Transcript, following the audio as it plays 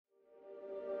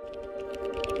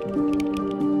So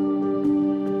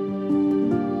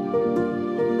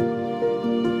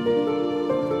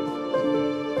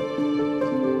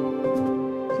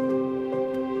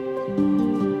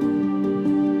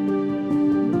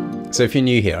if you're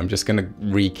new here, I'm just going to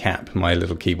recap my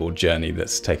little keyboard journey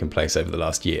that's taken place over the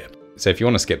last year. So if you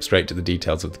want to skip straight to the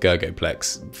details of the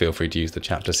GergoPlex, feel free to use the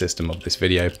chapter system of this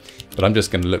video, but I'm just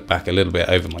going to look back a little bit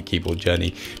over my keyboard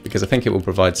journey because I think it will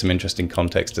provide some interesting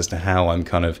context as to how I'm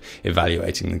kind of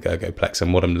evaluating the GergoPlex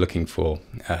and what I'm looking for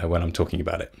when I'm talking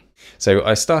about it. So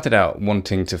I started out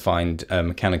wanting to find a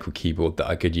mechanical keyboard that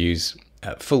I could use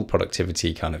full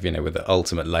productivity, kind of, with the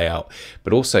ultimate layout,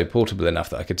 but also portable enough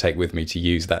that I could take with me to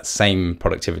use that same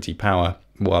productivity power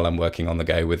while I'm working on the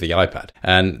go with the iPad.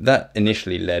 And that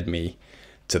initially led me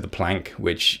to the Planck,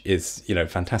 which is,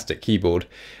 fantastic keyboard,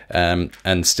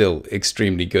 and still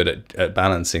extremely good at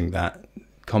balancing that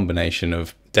combination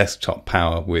of desktop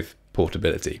power with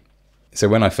portability. So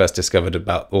when I first discovered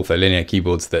about ortholinear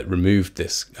keyboards that removed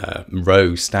this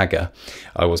row stagger,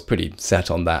 I was pretty set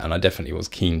on that, and I definitely was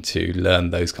keen to learn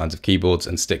those kinds of keyboards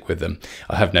and stick with them.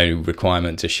 I have no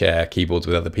requirement to share keyboards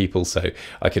with other people, so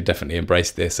I could definitely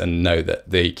embrace this and know that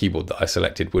the keyboard that I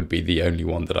selected would be the only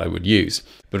one that I would use.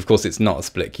 But of course it's not a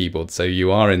split keyboard, so you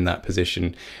are in that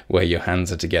position where your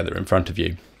hands are together in front of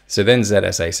you. So then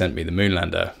ZSA sent me the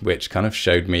Moonlander, which kind of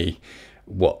showed me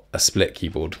what a split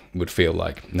keyboard would feel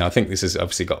like. Now I think this has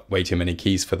obviously got way too many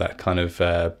keys for that kind of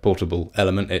portable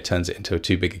element. It turns it into a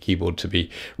too big a keyboard to be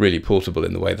really portable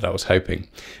in the way that I was hoping.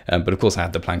 But of course I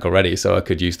had the Planck already, so I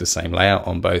could use the same layout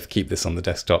on both, keep this on the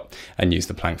desktop and use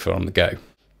the Planck for on the go.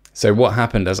 So what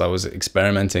happened as I was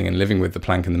experimenting and living with the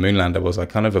Planck and the Moonlander was I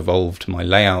kind of evolved my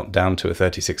layout down to a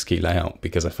 36 key layout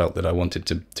because I felt that I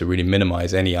wanted to really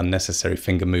minimize any unnecessary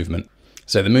finger movement.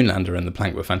 So the Moonlander and the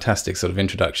Planck were fantastic sort of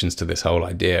introductions to this whole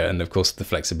idea, and of course the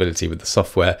flexibility with the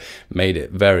software made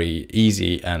it very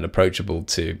easy and approachable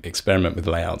to experiment with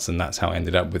layouts, and that's how I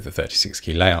ended up with the 36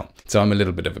 key layout. So I'm a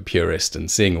little bit of a purist, and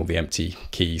seeing all the empty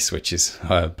key switches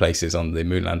places on the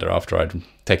Moonlander after I'd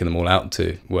taken them all out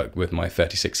to work with my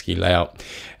 36 key layout,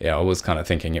 I was kind of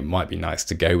thinking it might be nice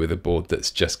to go with a board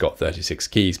that's just got 36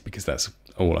 keys because that's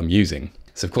all I'm using.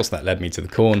 So of course that led me to the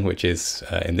Korn, which is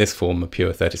in this form a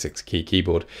pure 36 key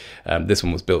keyboard. This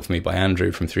one was built for me by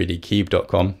Andrew from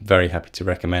 3dkeyb.com. Very happy to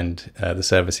recommend the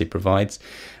service he provides.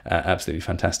 Absolutely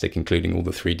fantastic, including all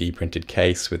the 3D printed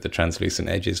case with the translucent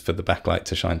edges for the backlight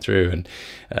to shine through. And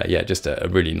yeah, just a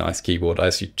really nice keyboard. I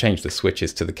actually changed the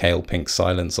switches to the Kale Pink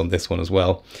Silence on this one as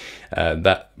well.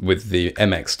 That with the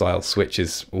MX style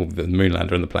switches, all the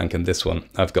Moonlander and the Planck, and this one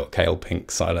I've got Kale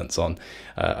Pink Silence on.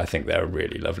 I think they're a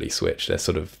really lovely switch. They're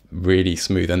sort of really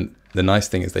smooth, and the nice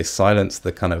thing is they silence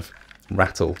the kind of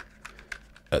rattle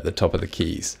at the top of the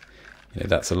keys.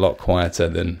 That's a lot quieter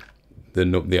than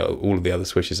all of the other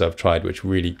switches I've tried, which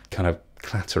really kind of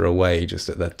clatter away just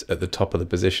at the top of the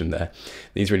position there.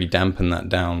 These really dampen that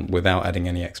down without adding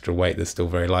any extra weight. They're still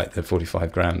very light. They're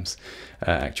 45 grams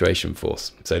actuation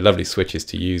force. So lovely switches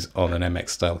to use on an MX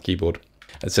style keyboard.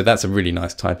 And so that's a really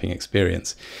nice typing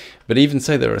experience. But even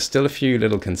so, there are still a few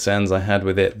little concerns I had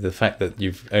with it. The fact that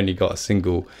you've only got a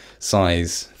single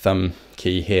size thumb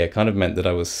key here kind of meant that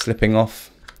I was slipping off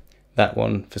that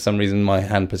one. For some reason, my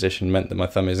hand position meant that my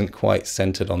thumb isn't quite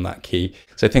centered on that key.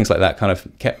 So things like that kind of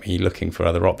kept me looking for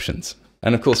other options.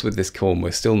 And of course, with this Korn,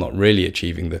 we're still not really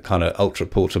achieving the kind of ultra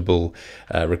portable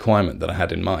requirement that I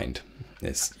had in mind.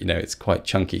 It's quite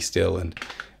chunky still, and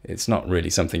it's not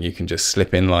really something you can just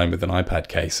slip in line with an iPad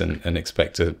case and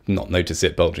expect to not notice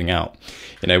it bulging out.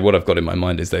 What I've got in my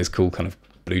mind is those cool kind of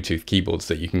Bluetooth keyboards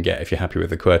that you can get if you're happy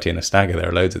with a QWERTY and a Stagger. There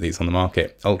are loads of these on the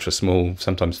market, ultra small,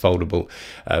 sometimes foldable,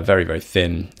 very, very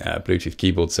thin Bluetooth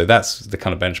keyboards. So that's the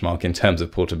kind of benchmark in terms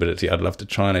of portability. I'd love to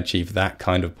try and achieve that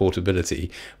kind of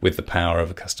portability with the power of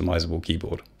a customizable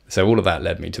keyboard. So all of that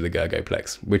led me to the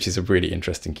GergoPlex, which is a really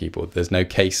interesting keyboard. There's no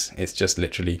case, it's just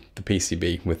literally the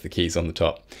PCB with the keys on the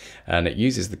top. And it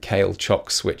uses the Kale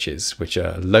choc switches, which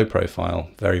are low profile,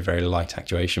 very, very light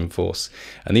actuation force.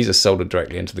 And these are soldered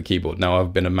directly into the keyboard. Now,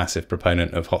 I've been a massive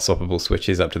proponent of hot swappable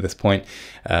switches up to this point,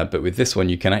 but with this one,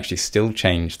 you can actually still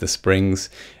change the springs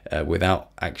without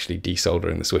actually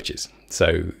desoldering the switches.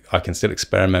 So I can still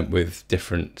experiment with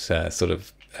different sort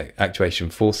of actuation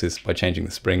forces by changing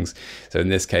the springs. So in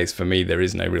this case, for me, there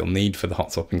is no real need for the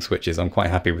hot swapping switches. I'm quite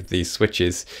happy with these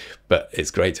switches, but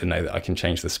it's great to know that I can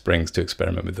change the springs to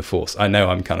experiment with the force. I know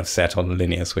I'm kind of set on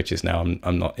linear switches now.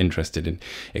 I'm not interested in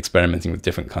experimenting with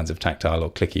different kinds of tactile or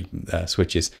clicky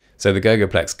switches. So the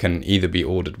GergoPlex can either be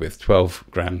ordered with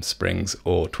 12-gram springs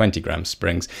or 20-gram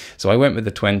springs. So I went with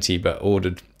the 20, but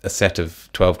ordered a set of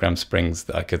 12-gram springs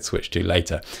that I could switch to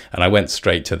later. And I went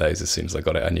straight to those as soon as I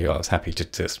got it. I knew I was happy to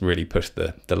just really push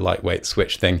the lightweight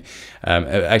switch thing.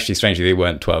 Actually, strangely, they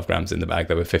weren't 12 grams in the bag.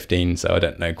 They were 15, so I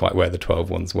don't know quite where the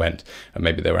 12 ones went. And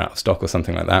maybe they were out of stock or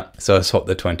something like that. So I swapped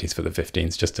the 20s for the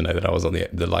 15s just to know that I was on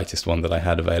the lightest one that I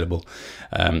had available.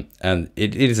 And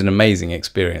it is an amazing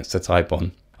experience to type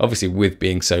on. Obviously, with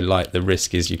being so light, the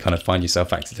risk is you kind of find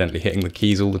yourself accidentally hitting the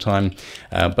keys all the time.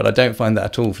 But I don't find that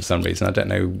at all for some reason. I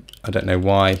don't know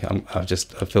why. I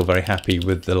feel very happy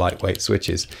with the lightweight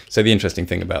switches. So the interesting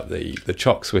thing about the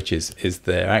choc switches is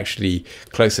they're actually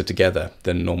closer together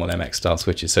than normal MX style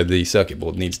switches. So the circuit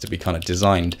board needs to be kind of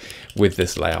designed with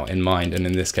this layout in mind. And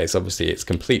in this case, obviously, it's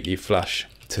completely flush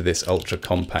to this ultra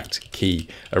compact key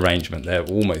arrangement. They're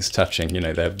almost touching, you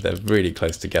know, they're really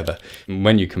close together. And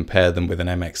when you compare them with an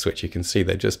MX switch, you can see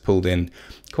they're just pulled in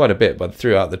quite a bit, but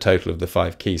throughout the total of the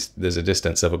 5 keys, there's a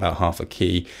distance of about half a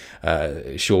key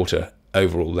shorter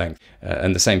overall length.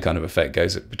 And the same kind of effect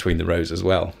goes between the rows as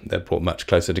well. They're brought much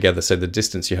closer together, so the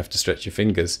distance you have to stretch your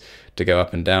fingers to go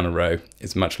up and down a row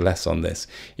is much less on this.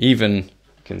 Even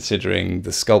considering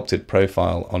the sculpted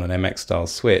profile on an MX style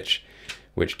switch,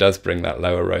 which does bring that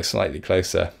lower row slightly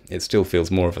closer, it still feels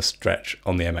more of a stretch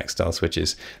on the MX style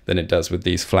switches than it does with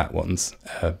these flat ones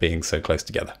being so close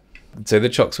together. So the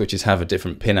choc switches have a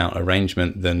different pin-out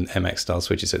arrangement than MX style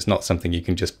switches, so it's not something you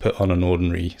can just put on an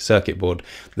ordinary circuit board.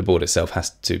 The board itself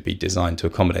has to be designed to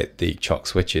accommodate the choc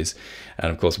switches,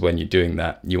 and of course when you're doing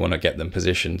that you want to get them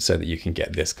positioned so that you can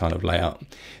get this kind of layout.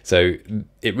 So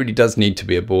it really does need to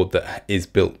be a board that is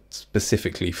built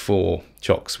specifically for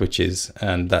choc switches,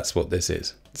 and that's what this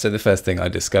is. So the first thing I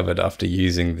discovered after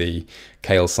using the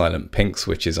Kale Silent Pink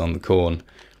switches on the Korn,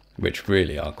 which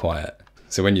really are quiet.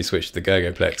 So when you switch to the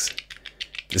GergoPlex,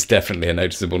 there's definitely a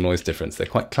noticeable noise difference. They're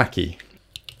quite clacky.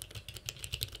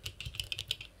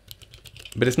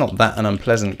 But it's not that an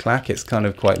unpleasant clack, it's kind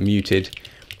of quite muted,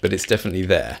 but it's definitely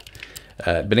there.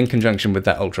 But in conjunction with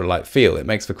that ultralight feel, it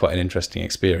makes for quite an interesting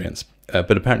experience.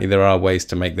 But apparently there are ways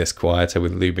to make this quieter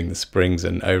with lubing the springs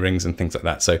and O-rings and things like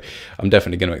that. So I'm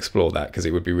definitely going to explore that because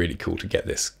it would be really cool to get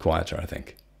this quieter, I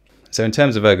think. So in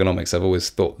terms of ergonomics, I've always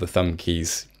thought the thumb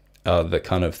keys are the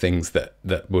kind of things that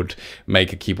would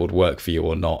make a keyboard work for you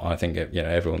or not. I think, you know,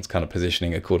 everyone's kind of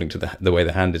positioning according to the way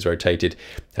the hand is rotated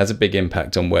has a big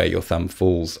impact on where your thumb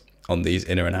falls on these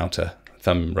inner and outer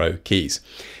thumb row keys.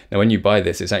 Now when you buy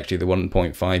this, it's actually the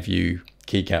 1.5U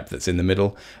keycap that's in the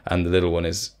middle and the little one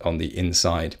is on the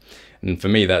inside. And for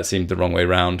me that seemed the wrong way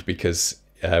round because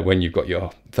when you've got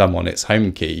your thumb on its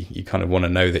home key, you kind of want to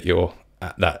know that you're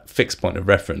at that fixed point of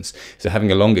reference. So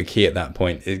having a longer key at that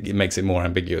point, it makes it more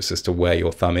ambiguous as to where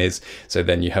your thumb is. So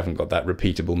then you haven't got that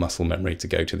repeatable muscle memory to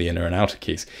go to the inner and outer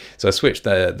keys. So I switched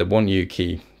the 1U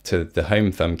key to the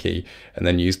home thumb key and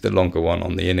then used the longer one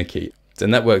on the inner key.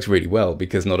 And that works really well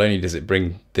because not only does it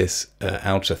bring this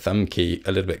outer thumb key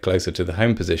a little bit closer to the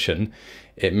home position,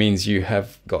 it means you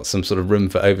have got some sort of room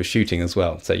for overshooting as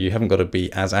well. So you haven't got to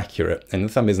be as accurate, and the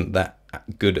thumb isn't that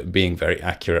good at being very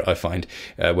accurate, I find,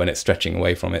 when it's stretching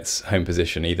away from its home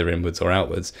position, either inwards or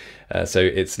outwards. So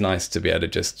it's nice to be able to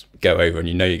just go over and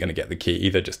you know you're going to get the key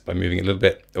either just by moving a little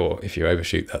bit, or if you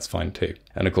overshoot, that's fine too.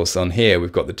 And of course on here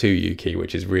we've got the 2U key,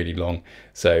 which is really long.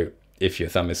 So if your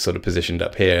thumb is sort of positioned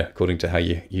up here according to how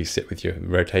you sit with your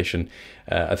rotation,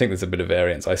 I think there's a bit of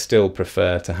variance. I still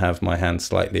prefer to have my hand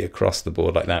slightly across the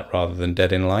board like that rather than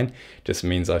dead in line. Just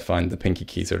means I find the pinky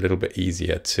keys are a little bit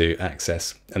easier to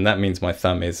access, and that means my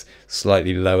thumb is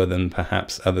slightly lower than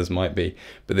perhaps others might be,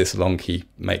 but this long key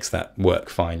makes that work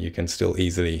fine. You can still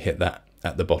easily hit that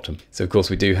at the bottom. So of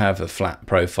course we do have a flat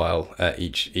profile.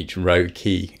 Each row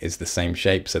key is the same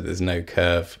shape, so there's no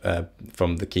curve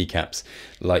from the keycaps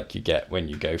like you get when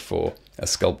you go for a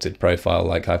sculpted profile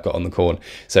like I've got on the Korn.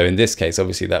 So in this case,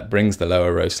 obviously that brings the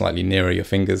lower row slightly nearer your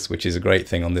fingers, which is a great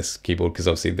thing on this keyboard because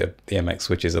obviously the MX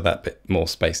switches are that bit more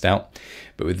spaced out.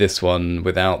 But with this one,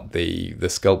 without the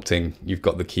sculpting, you've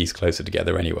got the keys closer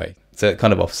together anyway. So it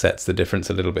kind of offsets the difference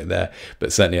a little bit there,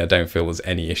 but certainly I don't feel there's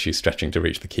any issue stretching to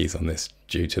reach the keys on this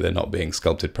due to there not being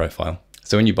sculpted profile.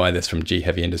 So when you buy this from G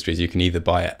Heavy Industries, you can either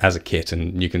buy it as a kit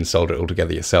and you can solder it all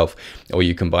together yourself, or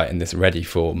you can buy it in this ready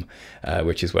form,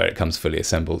 which is where it comes fully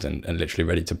assembled and literally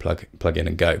ready to plug in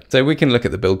and go. So we can look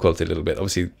at the build quality a little bit.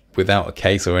 Obviously, without a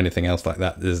case or anything else like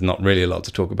that, there's not really a lot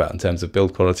to talk about in terms of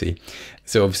build quality.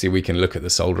 So obviously we can look at the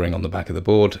soldering on the back of the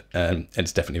board, and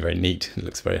it's definitely very neat. It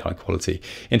looks very high quality.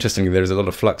 Interestingly, there is a lot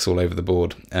of flux all over the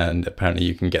board, and apparently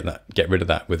you can get rid of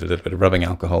that with a little bit of rubbing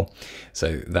alcohol.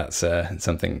 So that's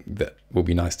something that will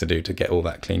be nice to do to get all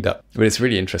that cleaned up. But it's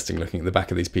really interesting looking at the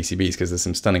back of these PCBs because there's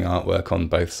some stunning artwork on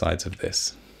both sides of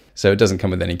this. So it doesn't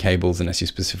come with any cables unless you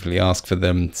specifically ask for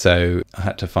them. So I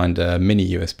had to find a mini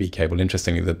USB cable.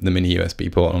 Interestingly, the mini USB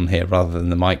port on here rather than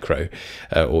the micro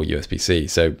or USB-C.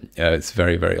 So it's a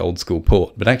very, very old school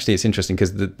port. But actually it's interesting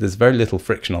because there's very little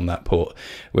friction on that port,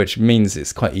 which means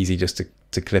it's quite easy just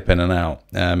to clip in and out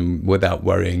without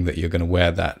worrying that you're going to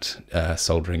wear that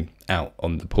soldering out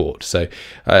on the port. So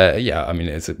yeah, I mean,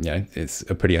 it's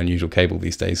a pretty unusual cable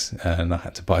these days, and I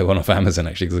had to buy one off Amazon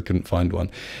actually because I couldn't find one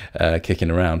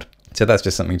kicking around. So that's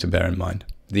just something to bear in mind.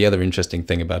 The other interesting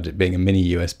thing about it being a mini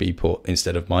USB port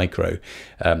instead of micro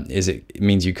is it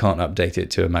means you can't update it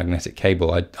to a magnetic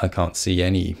cable. I can't see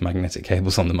any magnetic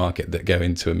cables on the market that go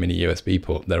into a mini USB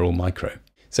port. They're all micro.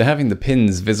 So having the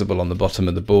pins visible on the bottom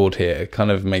of the board here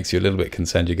kind of makes you a little bit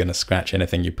concerned you're going to scratch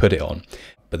anything you put it on.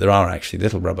 But there are actually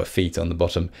little rubber feet on the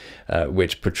bottom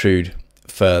which protrude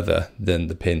further than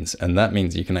the pins, and that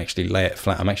means you can actually lay it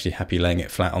flat. I'm actually happy laying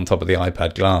it flat on top of the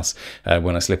iPad glass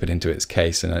when I slip it into its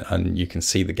case, and you can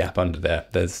see the gap under there.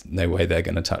 There's no way they're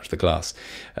going to touch the glass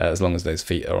as long as those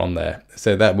feet are on there.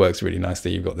 So that works really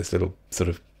nicely. You've got this little sort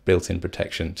of built-in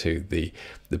protection to the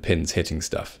pins hitting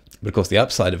stuff. But of course the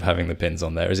upside of having the pins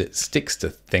on there is it sticks to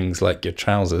things like your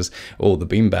trousers or the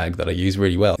beanbag that I use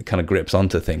really well. It kind of grips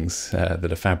onto things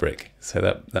that are fabric, so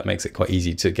that makes it quite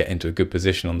easy to get into a good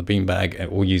position on the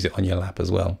beanbag or use it on your lap as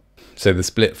well. So the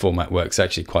split format works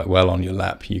actually quite well on your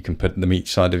lap. You can put them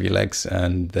each side of your legs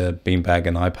and the beanbag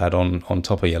and iPad on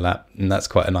top of your lap, and that's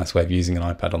quite a nice way of using an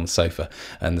iPad on the sofa.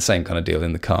 And the same kind of deal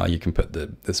in the car. You can put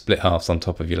the split halves on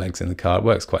top of your legs in the car. It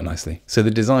works quite nicely. So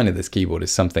the design of this keyboard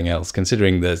is something else,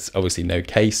 considering there's obviously no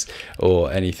case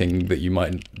or anything that you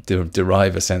might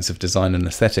derive a sense of design and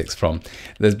aesthetics from.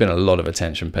 There's been a lot of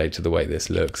attention paid to the way this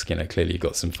looks. You know, clearly you've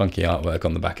got some funky artwork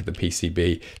on the back of the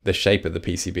PCB. The shape of the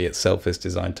PCB itself is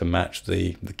designed to match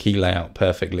the key layout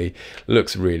perfectly.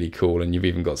 Looks really cool, and you've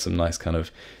even got some nice kind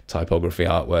of typography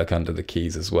artwork under the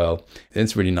keys as well.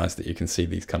 It's really nice that you can see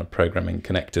these kind of programming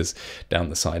connectors down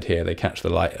the side here. They catch the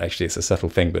light. Actually, it's a subtle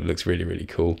thing, but it looks really, really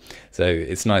cool. So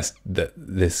it's nice that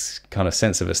this kind of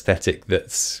sense of aesthetic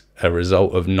that's a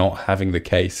result of not having the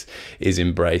case is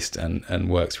embraced and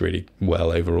works really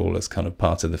well overall as kind of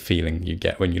part of the feeling you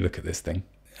get when you look at this thing.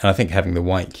 And I think having the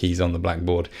white keys on the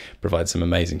blackboard provides some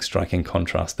amazing striking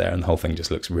contrast there, and the whole thing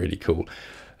just looks really cool.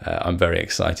 I'm very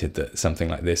excited that something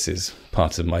like this is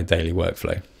part of my daily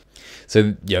workflow.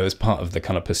 So yeah, as part of the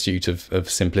kind of pursuit of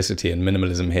simplicity and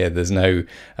minimalism here, there's no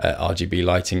RGB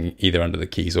lighting either under the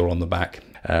keys or on the back.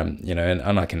 You know,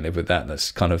 and I can live with that.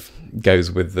 That's kind of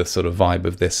goes with the sort of vibe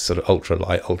of this sort of ultra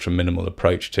light, ultra minimal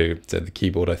approach to the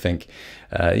keyboard, I think.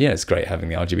 Yeah, it's great having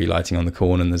the RGB lighting on the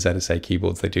Corn and the ZSA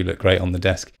keyboards. They do look great on the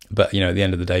desk. But, you know, at the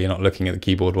end of the day, you're not looking at the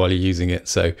keyboard while you're using it.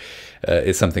 So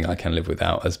it's something I can live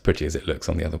without, as pretty as it looks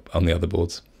on the other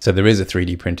boards. So there is a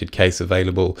 3D printed case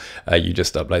available. You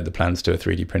just upload the plans to a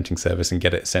 3D printing service and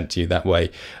get it sent to you that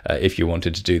way if you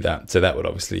wanted to do that. So that would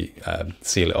obviously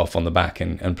seal it off on the back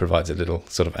and provides a little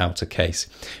sort of outer case.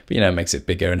 But, you know, it makes it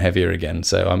bigger and heavier again.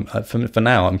 So for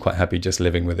now, I'm quite happy just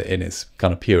living with it in its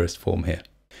kind of purest form here.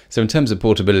 So in terms of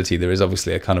portability, there is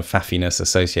obviously a kind of faffiness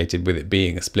associated with it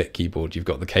being a split keyboard. You've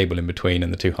got the cable in between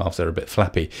and the two halves are a bit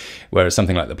flappy, whereas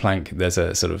something like the Plank, there's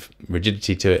a sort of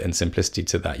rigidity to it and simplicity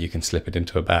to that. You can slip it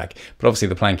into a bag. But obviously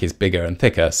the Plank is bigger and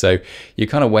thicker, so you're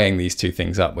kind of weighing these two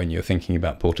things up when you're thinking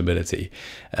about portability.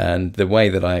 And the way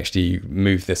that I actually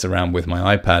move this around with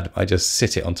my iPad, I just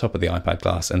sit it on top of the iPad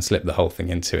glass and slip the whole thing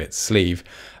into its sleeve.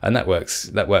 And that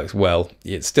works well.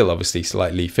 It's still obviously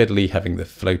slightly fiddly having the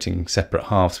floating separate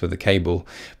halves with the cable,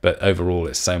 but overall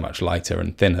it's so much lighter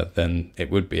and thinner than it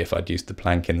would be if I'd used the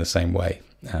Plank in the same way.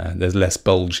 There's less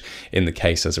bulge in the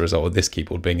case as a result of this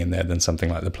keyboard being in there than something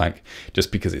like the Plank,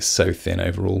 just because it's so thin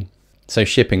overall. So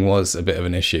shipping was a bit of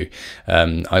an issue.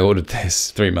 I ordered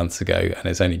this 3 months ago and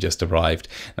it's only just arrived.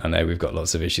 I know we've got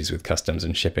lots of issues with customs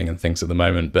and shipping and things at the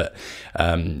moment, but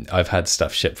I've had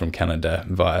stuff shipped from Canada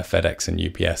via FedEx and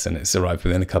UPS and it's arrived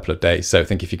within a couple of days. So I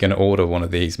think if you're going to order one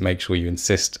of these, make sure you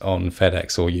insist on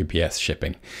FedEx or UPS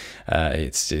shipping.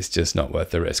 It's just not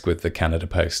worth the risk with the Canada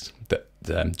Post.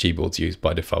 Gboards use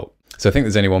by default. So I think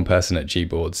there's only one person at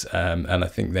Gboards, and I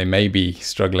think they may be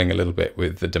struggling a little bit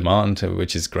with the demand,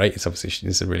 which is great.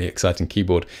 It's a really exciting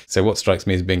keyboard. So what strikes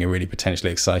me as being a really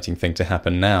potentially exciting thing to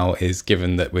happen now is,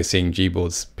 given that we're seeing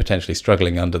Gboards potentially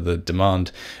struggling under the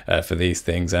demand for these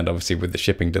things, and obviously with the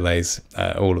shipping delays,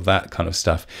 all of that kind of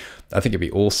stuff, I think it'd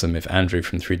be awesome if Andrew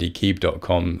from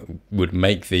 3dkeep.com would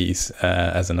make these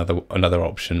as another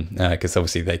option, because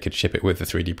obviously they could ship it with the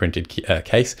 3D printed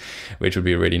case, which would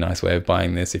be a really nice way of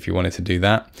buying this if you wanted to do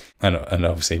that. And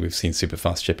obviously we've seen super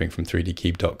fast shipping from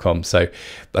 3dkeep.com, so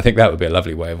I think that would be a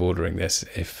lovely way of ordering this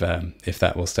if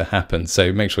that was to happen.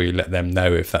 So make sure you let them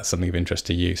know if that's something of interest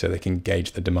to you, so they can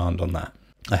gauge the demand on that.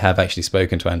 I have actually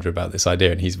spoken to Andrew about this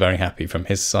idea, and he's very happy from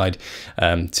his side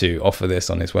to offer this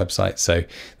on his website. So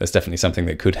that's definitely something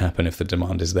that could happen if the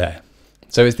demand is there.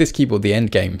 So is this keyboard the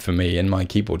end game for me in my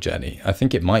keyboard journey? I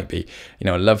think it might be. You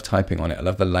know, I love typing on it. I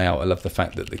love the layout. I love the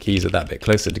fact that the keys are that bit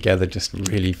closer together. Just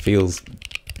really feels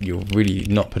you're really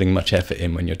not putting much effort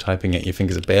in when you're typing it. Your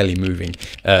fingers are barely moving,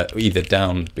 either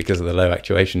down because of the low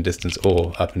actuation distance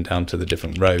or up and down to the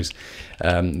different rows.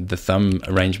 The thumb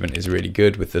arrangement is really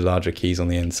good with the larger keys on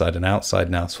the inside and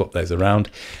outside. Now swap those around.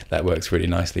 That works really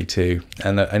nicely too.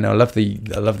 And I love the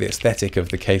aesthetic of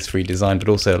the case-free design, but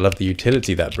also I love the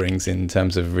utility that brings in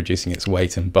terms of reducing its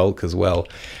weight and bulk as well.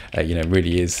 You know,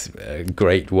 really is a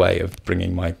great way of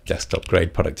bringing my desktop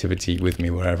grade productivity with me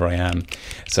wherever I am.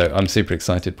 So I'm super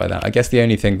excited by that. I guess the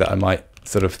only thing that I might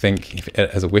sort of think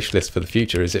as a wish list for the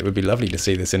future is it would be lovely to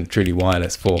see this in truly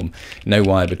wireless form. No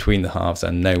wire between the halves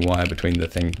and no wire between the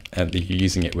thing that you're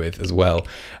using it with as well.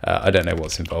 I don't know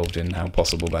what's involved in how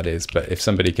possible that is, but if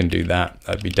somebody can do that,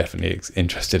 I'd be definitely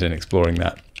interested in exploring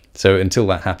that. So until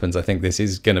that happens, I think this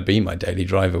is going to be my daily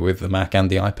driver with the Mac and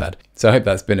the iPad. So I hope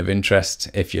that's been of interest.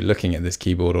 If you're looking at this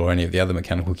keyboard or any of the other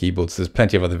mechanical keyboards, there's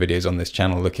plenty of other videos on this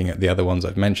channel looking at the other ones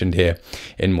I've mentioned here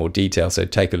in more detail, so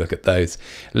take a look at those.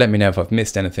 Let me know if I've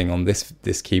missed anything on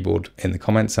this keyboard in the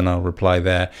comments, and I'll reply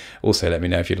there. Also, let me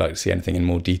know if you'd like to see anything in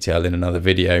more detail in another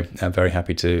video. I'm very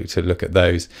happy to look at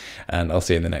those, and I'll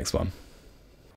see you in the next one.